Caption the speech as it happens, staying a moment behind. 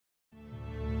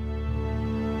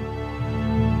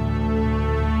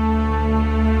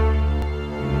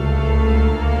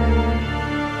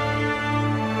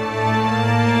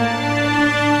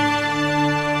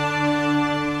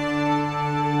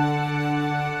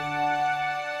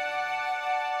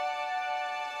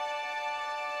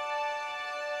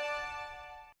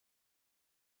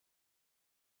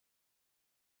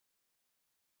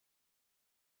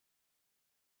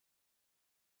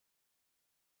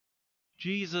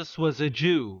Jesus was a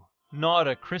Jew, not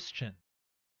a Christian.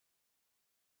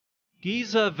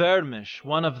 Géza Vermes,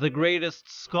 one of the greatest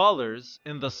scholars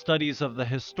in the studies of the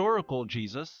historical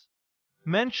Jesus,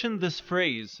 mentioned this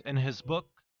phrase in his book,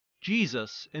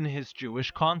 Jesus in his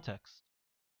Jewish Context,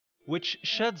 which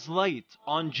sheds light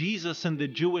on Jesus in the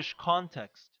Jewish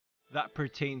context that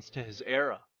pertains to his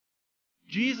era.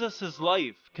 Jesus'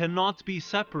 life cannot be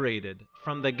separated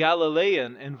from the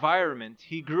Galilean environment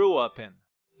he grew up in.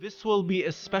 This will be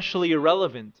especially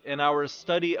relevant in our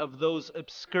study of those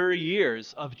obscure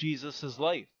years of Jesus'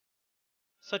 life,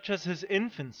 such as his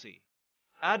infancy,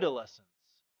 adolescence,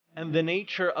 and the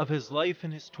nature of his life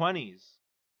in his 20s,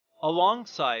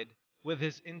 alongside with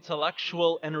his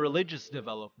intellectual and religious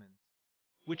development,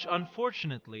 which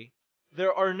unfortunately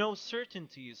there are no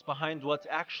certainties behind what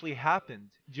actually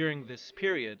happened during this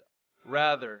period.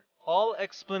 Rather, all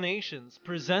explanations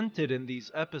presented in these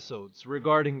episodes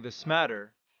regarding this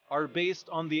matter are based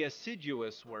on the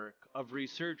assiduous work of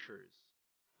researchers.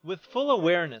 With full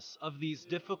awareness of these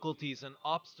difficulties and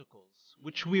obstacles,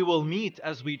 which we will meet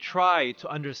as we try to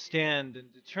understand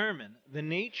and determine the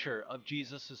nature of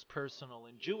Jesus' personal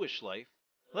and Jewish life,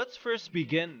 let's first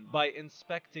begin by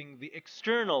inspecting the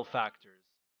external factors,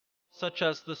 such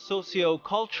as the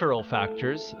socio-cultural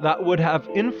factors that would have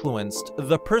influenced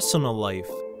the personal life,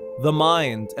 the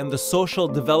mind, and the social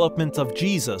development of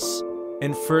Jesus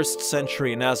in first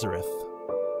century Nazareth.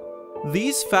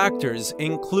 These factors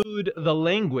include the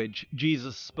language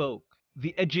Jesus spoke,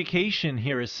 the education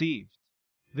he received,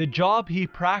 the job he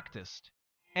practiced,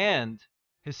 and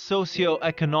his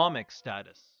socio-economic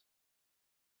status.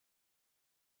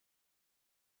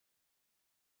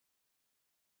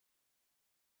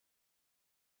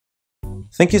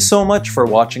 Thank you so much for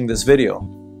watching this video.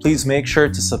 Please make sure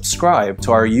to subscribe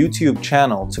to our YouTube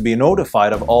channel to be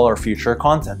notified of all our future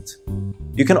content.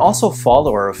 You can also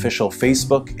follow our official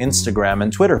Facebook, Instagram,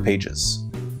 and Twitter pages.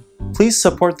 Please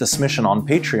support this mission on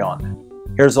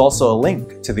Patreon. Here's also a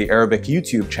link to the Arabic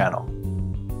YouTube channel.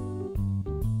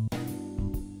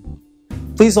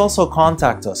 Please also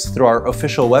contact us through our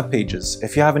official web pages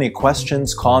if you have any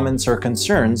questions, comments, or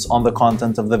concerns on the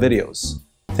content of the videos.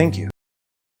 Thank you.